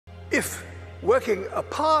If working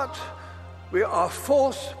apart, we are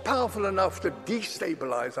force powerful enough to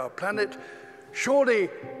destabilize our planet, surely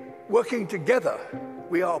working together,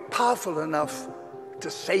 we are powerful enough to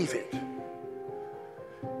save it.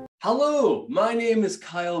 Hello, my name is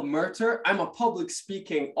Kyle Murter. I'm a public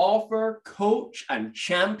speaking author, coach, and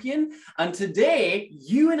champion. And today,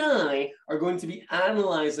 you and I are going to be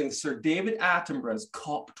analyzing Sir David Attenborough's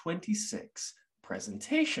COP26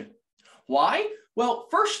 presentation. Why? Well,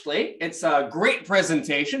 firstly, it's a great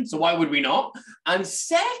presentation, so why would we not? And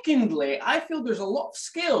secondly, I feel there's a lot of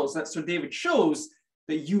skills that Sir David shows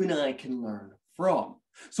that you and I can learn from.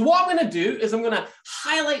 So what I'm going to do is I'm going to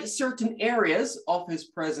highlight certain areas of his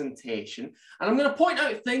presentation, and I'm going to point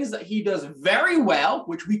out things that he does very well,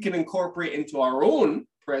 which we can incorporate into our own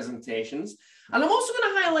presentations. And I'm also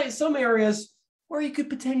going to highlight some areas where he could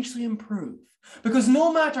potentially improve. Because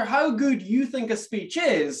no matter how good you think a speech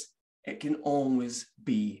is, it can always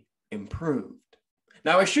be improved.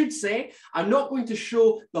 Now, I should say, I'm not going to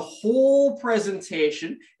show the whole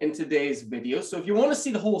presentation in today's video. So if you want to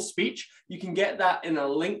see the whole speech, you can get that in a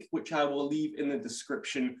link, which I will leave in the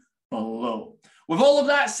description below. With all of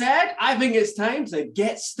that said, I think it's time to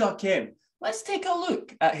get stuck in. Let's take a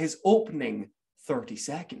look at his opening 30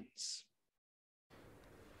 seconds.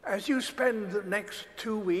 As you spend the next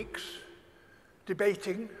 2 weeks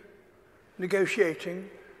debating, negotiating,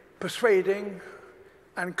 persuading,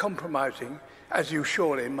 and compromising, as you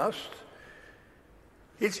surely must,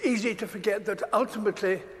 it's easy to forget that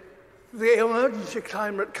ultimately the emergency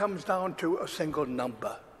climate comes down to a single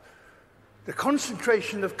number: the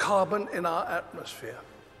concentration of carbon in our atmosphere,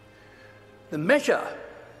 the measure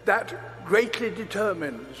that greatly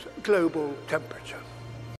determines global temperature.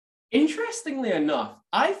 Interestingly enough,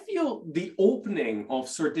 I feel the opening of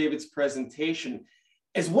Sir David's presentation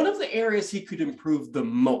is one of the areas he could improve the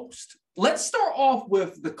most. Let's start off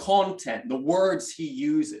with the content, the words he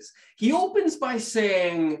uses. He opens by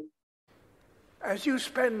saying, as you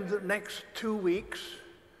spend the next 2 weeks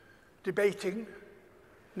debating,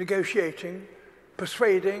 negotiating,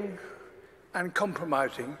 persuading, and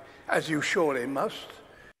compromising, as you surely must.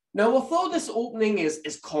 Now, although this opening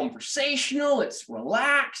is conversational, it's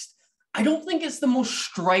relaxed, I don't think it's the most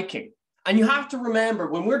striking. And you have to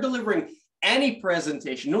remember, when we're delivering any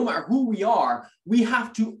presentation, no matter who we are, we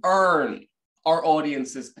have to earn our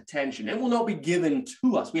audience's attention. It will not be given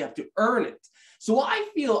to us. We have to earn it. So I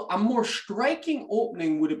feel a more striking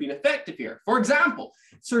opening would have been effective here. For example,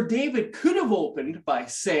 Sir David could have opened by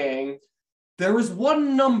saying, there is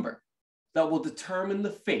one number that will determine the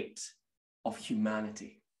fate of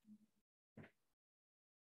humanity.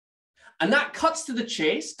 And that cuts to the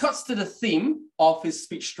chase, cuts to the theme of his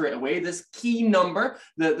speech straight away, this key number,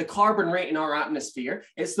 the carbon rate in our atmosphere.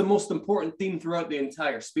 It's the most important theme throughout the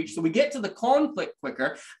entire speech. So we get to the conflict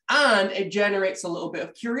quicker, and it generates a little bit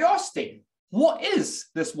of curiosity. What is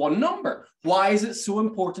this one number? Why is it so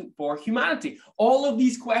important for humanity? All of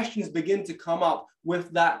these questions begin to come up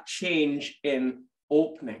with that change in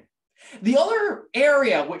opening. The other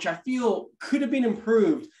area which I feel could have been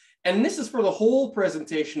improved, and this is for the whole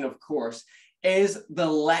presentation, of course, is the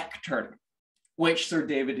lectern, which Sir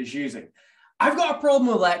David is using. I've got a problem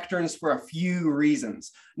with lecterns for a few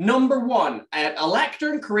reasons. Number one, a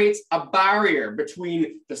lectern creates a barrier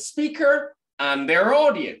between the speaker and their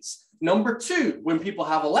audience. Number two, when people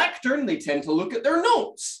have a lectern, they tend to look at their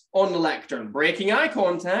notes on the lectern, breaking eye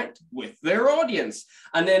contact with their audience.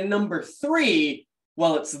 And then number three,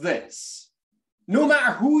 well, it's this. No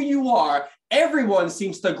matter who you are, everyone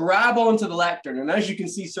seems to grab onto the lectern. And as you can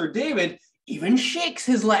see, Sir David even shakes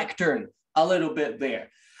his lectern a little bit there.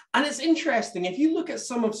 And it's interesting, if you look at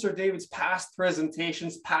some of Sir David's past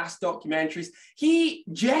presentations, past documentaries, he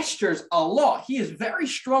gestures a lot. He is very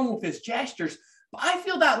strong with his gestures, but I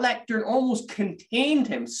feel that lectern almost contained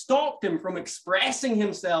him, stopped him from expressing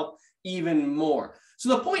himself even more. So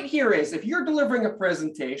the point here is, if you're delivering a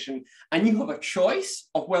presentation and you have a choice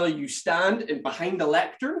of whether you stand behind the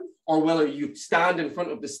lectern or whether you stand in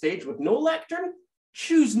front of the stage with no lectern,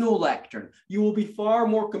 choose no lectern. You will be far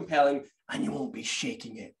more compelling and you won't be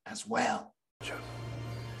shaking it as well.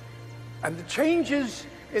 And the changes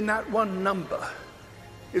in that one number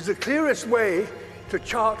is the clearest way to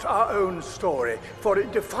chart our own story, for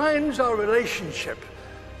it defines our relationship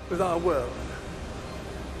with our world.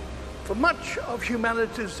 For much of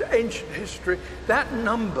humanity's ancient history, that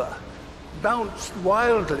number bounced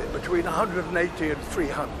wildly between 180 and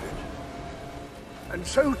 300. And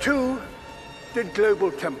so too did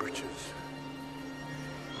global temperatures.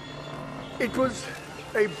 It was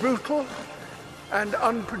a brutal and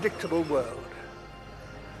unpredictable world.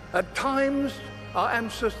 At times, our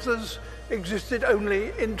ancestors existed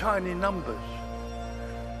only in tiny numbers.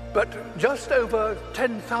 But just over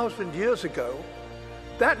 10,000 years ago,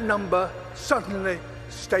 that number suddenly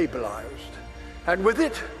stabilized, and with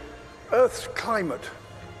it, Earth's climate.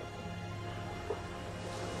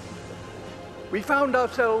 We found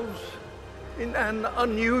ourselves in an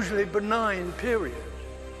unusually benign period,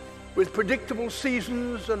 with predictable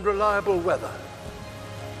seasons and reliable weather.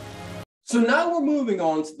 So now we're moving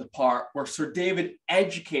on to the part where Sir David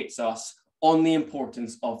educates us on the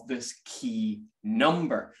importance of this key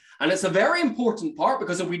number. And it's a very important part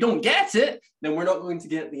because if we don't get it, then we're not going to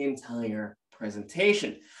get the entire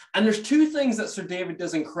presentation. And there's two things that Sir David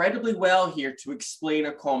does incredibly well here to explain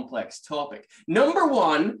a complex topic. Number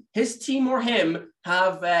one, his team or him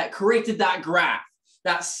have created that graph.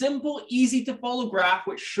 That simple, easy to follow graph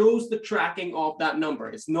which shows the tracking of that number.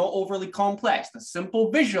 It's not overly complex, a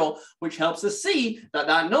simple visual which helps us see that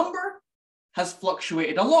that number has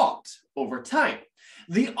fluctuated a lot over time.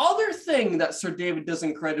 The other thing that Sir David does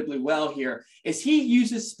incredibly well here is he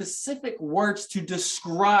uses specific words to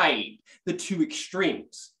describe the two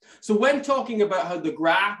extremes. So when talking about how the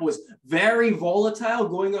graph was very volatile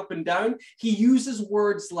going up and down, he uses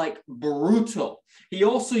words like brutal. He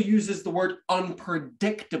also uses the word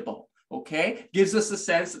unpredictable. Okay, gives us a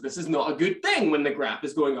sense that this is not a good thing when the graph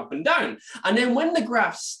is going up and down. And then when the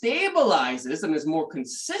graph stabilizes and is more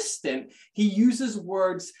consistent, he uses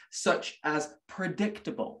words such as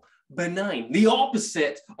predictable, benign, the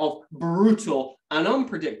opposite of brutal and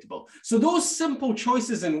unpredictable. So those simple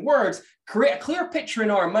choices in words create a clear picture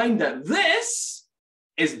in our mind that this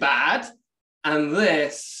is bad and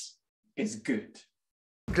this is good.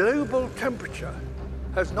 Global temperature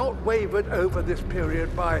has not wavered over this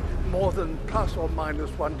period by more than plus or minus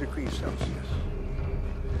 1 degree Celsius.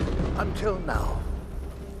 Until now.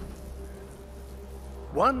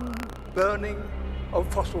 Our burning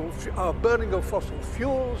of fossil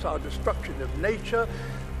fuels, our destruction of nature,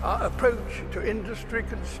 our approach to industry,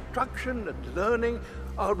 construction and learning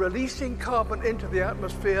are releasing carbon into the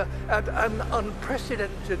atmosphere at an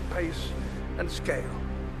unprecedented pace and scale.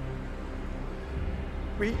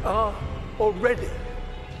 We are already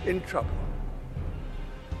in trouble.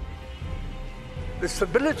 The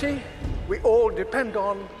stability we all depend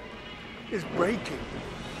on is breaking.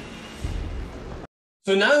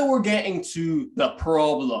 So now we're getting to the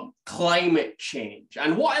problem, climate change.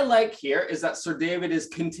 And what I like here is that Sir David is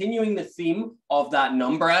continuing the theme of that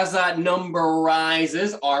number. As that number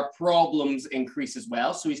rises, our problems increase as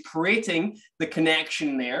well. So he's creating the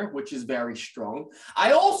connection there, which is very strong.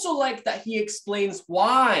 I also like that he explains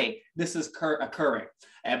why this is occurring.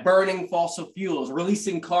 Burning fossil fuels,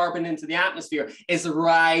 releasing carbon into the atmosphere is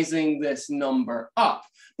rising this number up.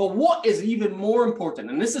 But what is even more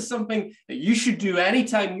important, and this is something that you should do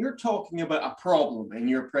anytime you're talking about a problem in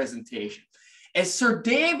your presentation, is Sir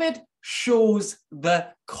David shows the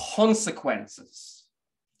consequences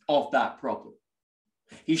of that problem.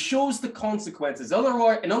 He shows the consequences.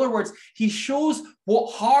 In other words, he shows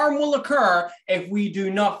what harm will occur if we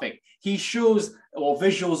do nothing. He shows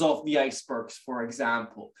visuals of the icebergs, for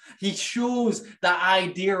example. He shows the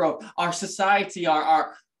idea of our society,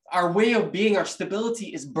 our way of being, our stability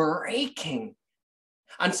is breaking.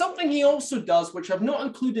 And something he also does, which I've not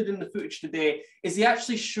included in the footage today, is he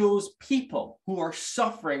actually shows people who are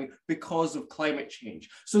suffering because of climate change.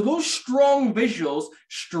 So those strong visuals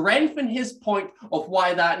strengthen his point of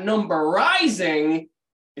why that number rising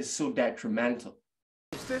is so detrimental.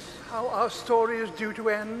 Is this how our story is due to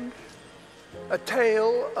end? A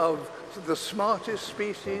tale of the smartest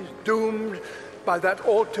species doomed by that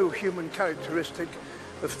all too human characteristic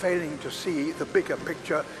of failing to see the bigger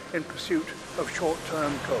picture in pursuit of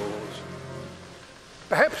short-term goals.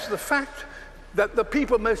 Perhaps the fact that the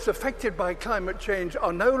people most affected by climate change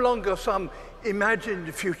are no longer some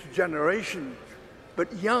imagined future generation,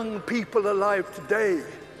 but young people alive today.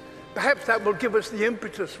 Perhaps that will give us the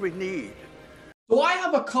impetus we need. So I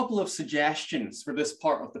have a couple of suggestions for this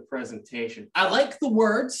part of the presentation. I like the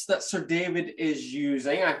words that Sir David is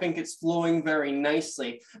using. I think it's flowing very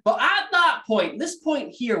nicely. But at that point, this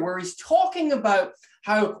point here, where he's talking about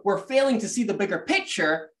how we're failing to see the bigger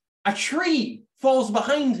picture, a tree falls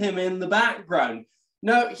behind him in the background.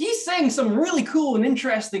 Now, he's saying some really cool and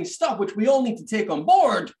interesting stuff, which we all need to take on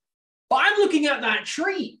board. But I'm looking at that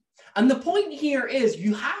tree. And the point here is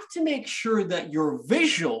you have to make sure that your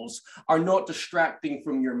visuals are not distracting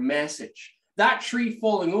from your message. That tree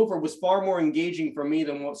falling over was far more engaging for me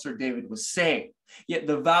than what Sir David was saying. Yet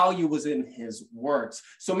the value was in his words.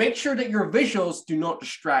 So make sure that your visuals do not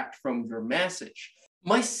distract from your message.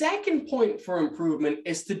 My second point for improvement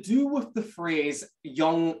is to do with the phrase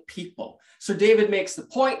young people. Sir David makes the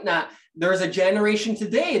point that there's a generation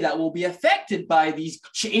today that will be affected by these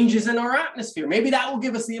changes in our atmosphere. Maybe that will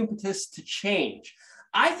give us the impetus to change.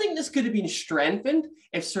 I think this could have been strengthened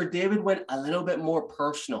if Sir David went a little bit more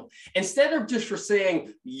personal. Instead of just for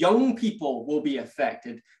saying young people will be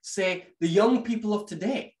affected, say the young people of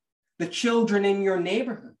today, the children in your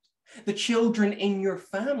neighborhood, the children in your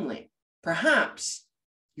family, perhaps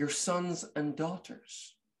your sons and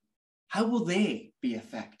daughters. How will they be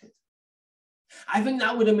affected? I think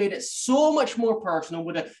that would have made it so much more personal,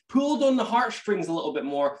 would have pulled on the heartstrings a little bit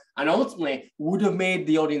more, and ultimately would have made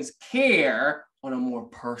the audience care on a more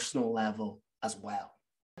personal level as well.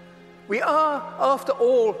 We are, after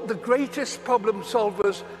all, the greatest problem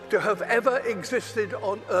solvers to have ever existed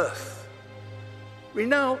on Earth. We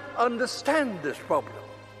now understand this problem.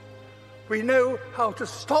 We know how to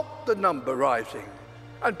stop the number rising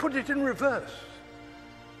and put it in reverse.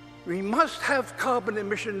 We must have carbon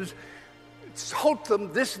emissions, halt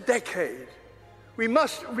them this decade. We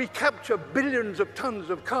must recapture billions of tons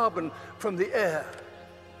of carbon from the air.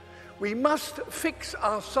 We must fix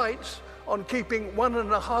our sights on keeping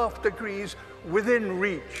 1.5 degrees within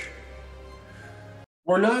reach.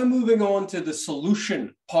 We're now moving on to the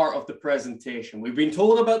solution part of the presentation. We've been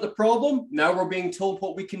told about the problem, now we're being told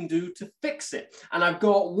what we can do to fix it. And I've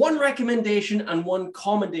got one recommendation and one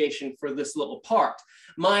commendation for this little part.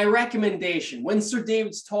 My recommendation, when Sir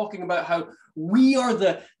David's talking about how we are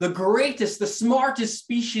the greatest, the smartest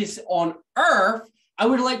species on Earth, I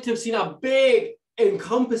would like to have seen a big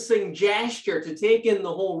encompassing gesture to take in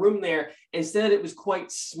the whole room there. Instead, it was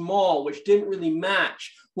quite small, which didn't really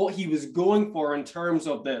match what he was going for in terms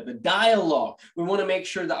of the dialogue. We want to make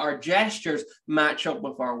sure that our gestures match up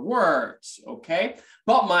with our words, okay?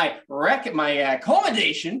 But my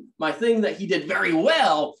accommodation, my thing that he did very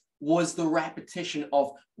well, was the repetition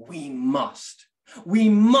of we must. We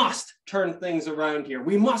must turn things around here.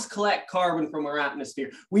 We must collect carbon from our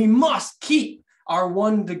atmosphere. We must keep our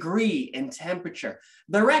 1 degree in temperature.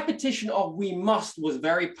 The repetition of we must was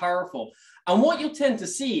very powerful. And what you'll tend to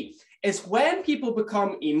see is when people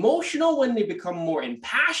become emotional, when they become more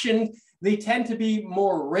impassioned, they tend to be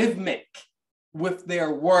more rhythmic with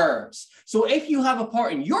their words. So if you have a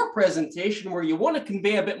part in your presentation where you want to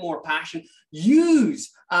convey a bit more passion,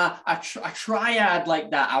 use a triad like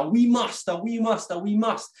that, a we must, a we must, a we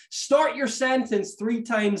must. Start your sentence 3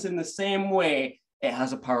 times in the same way. It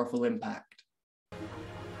has a powerful impact.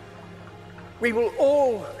 We will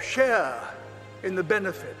all share in the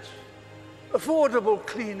benefits. Affordable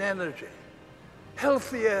clean energy,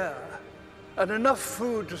 healthy air, and enough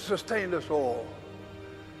food to sustain us all.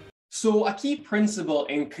 So a key principle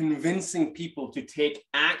in convincing people to take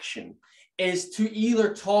action is to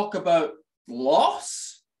either talk about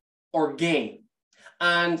loss or gain.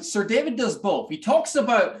 And Sir David does both. He talks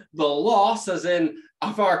about the loss as in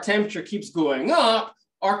if our temperature keeps going up,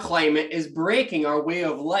 our climate is breaking, our way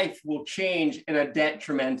of life will change in a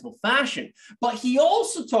detrimental fashion. But he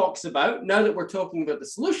also talks about, now that we're talking about the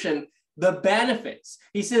solution, the benefits.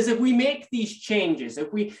 He says if we make these changes,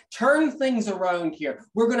 if we turn things around here,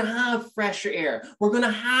 we're going to have fresher air, we're going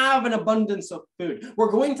to have an abundance of food,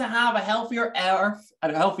 we're going to have a healthier earth,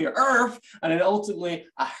 and then ultimately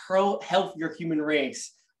a healthier human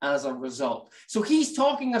race as a result. So he's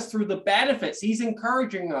talking us through the benefits. He's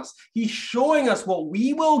encouraging us. He's showing us what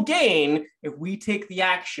we will gain if we take the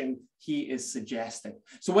action he is suggesting.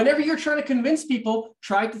 So whenever you're trying to convince people,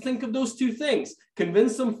 try to think of those 2 things.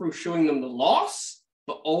 Convince them through showing them the loss,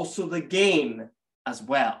 but also the gain as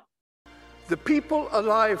well. The people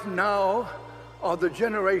alive now are the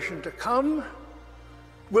generation to come.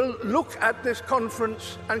 We'll look at this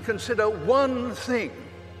conference and consider one thing.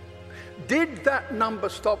 Did that number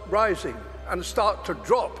stop rising and start to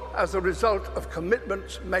drop as a result of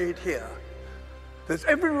commitments made here? There's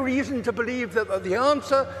every reason to believe that the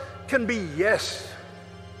answer can be yes.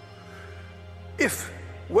 If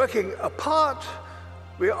working apart,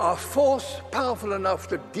 we are force powerful enough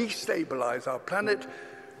to destabilize our planet,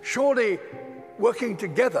 surely working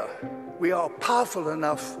together, we are powerful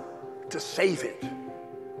enough to save it.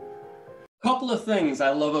 Couple of things I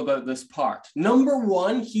love about this part. Number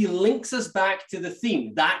 1, he links us back to the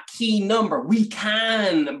theme, that key number. We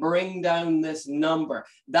can bring down this number.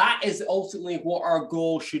 That is ultimately what our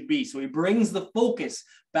goal should be. So he brings the focus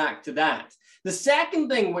back to that. The second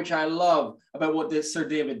thing which I love about what this Sir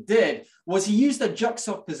David did was he used a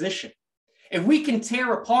juxtaposition. If we can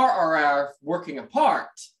tear apart our earth working apart,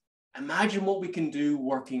 imagine what we can do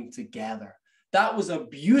working together. That was a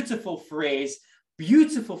beautiful phrase,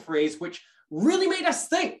 beautiful phrase, which really made us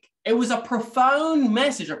think. It was a profound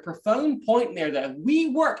message, a profound point there that if we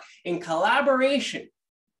work in collaboration,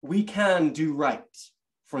 we can do right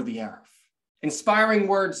for the earth. Inspiring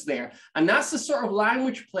words there. And that's the sort of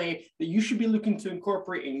language play that you should be looking to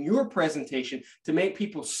incorporate in your presentation to make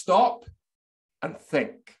people stop and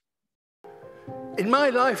think. In my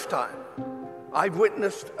lifetime, I've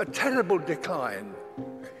witnessed a terrible decline.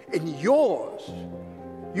 In yours,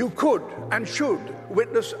 you could and should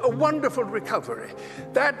witness a wonderful recovery.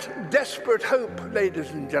 That desperate hope,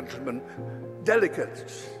 ladies and gentlemen,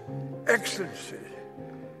 delegates, excellency,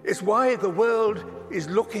 is why the world is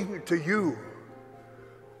looking to you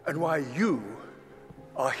and why you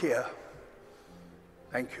are here.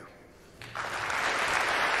 Thank you.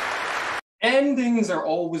 Endings are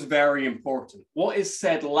always very important. What is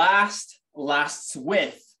said last lasts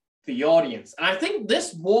with the audience. And I think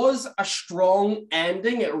this was a strong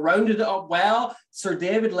ending. It rounded it up well. Sir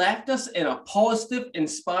David left us in a positive,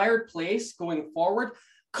 inspired place going forward.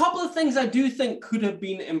 A couple of things I do think could have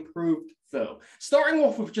been improved though. Starting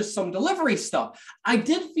off with just some delivery stuff. I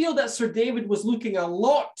did feel that Sir David was looking a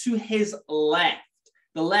lot to his left.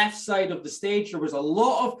 The left side of the stage, there was a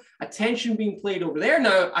lot of attention being played over there.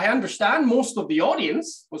 Now, I understand most of the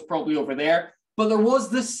audience was probably over there, but there was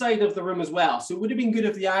this side of the room as well. So it would have been good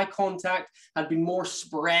if the eye contact had been more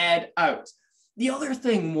spread out. The other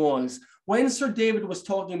thing was, when Sir David was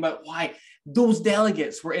talking about why those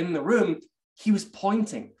delegates were in the room, he was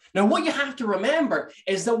pointing. Now, what you have to remember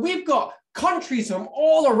is that we've got countries from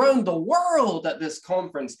all around the world at this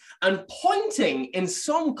conference, and pointing in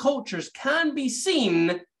some cultures can be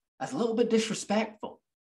seen as a little bit disrespectful,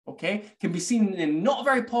 okay? Can be seen in not a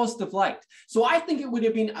very positive light. So I think it would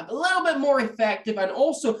have been a little bit more effective and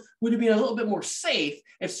also would have been a little bit more safe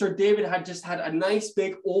if Sir David had just had a nice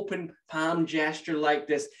big open palm gesture like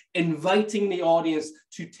this, inviting the audience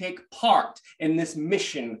to take part in this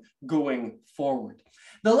mission going forward.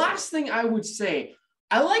 The last thing I would say,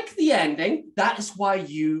 I like the ending, that is why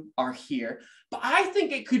you are here, but I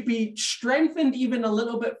think it could be strengthened even a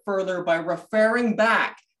little bit further by referring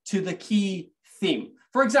back to the key theme.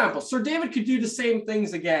 For example, Sir David could do the same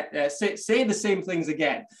things again, say the same things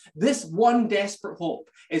again. This one desperate hope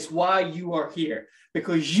is why you are here,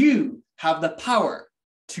 because you have the power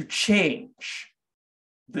to change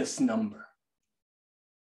this number.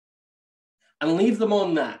 And leave them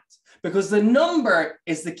on that. Because the number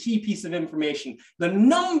is the key piece of information. The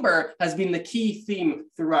number has been the key theme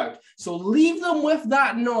throughout. So leave them with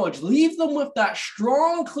that knowledge. Leave them with that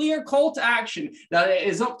strong, clear call to action that it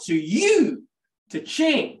is up to you to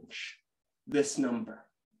change this number.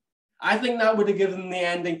 I think that would have given the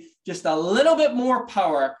ending just a little bit more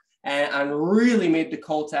power and really made the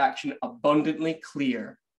call to action abundantly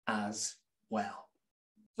clear as well.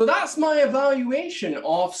 So that's my evaluation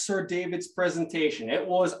of Sir David's presentation. It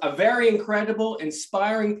was a very incredible,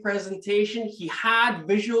 inspiring presentation. He had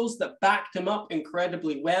visuals that backed him up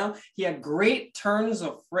incredibly well. He had great turns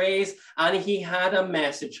of phrase, and he had a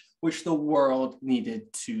message which the world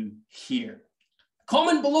needed to hear.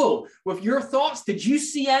 Comment below with your thoughts. Did you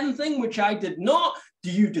see anything which I did not? Do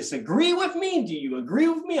you disagree with me? Do you agree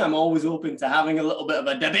with me? I'm always open to having a little bit of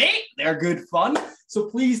a debate. They're good fun. So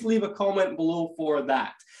please leave a comment below for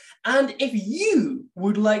that. And if you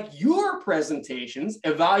would like your presentations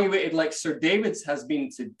evaluated like Sir David's has been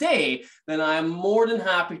today, then I am more than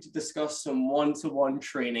happy to discuss some one-to-one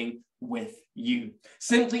training with you.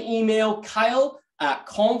 Simply email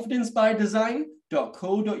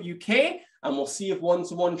kyle@confidencebydesign.co.uk and we'll see if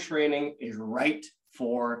one-to-one training is right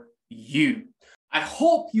for you. I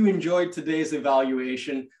hope you enjoyed today's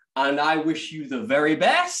evaluation, and I wish you the very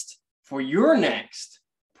best for your next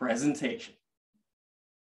presentation.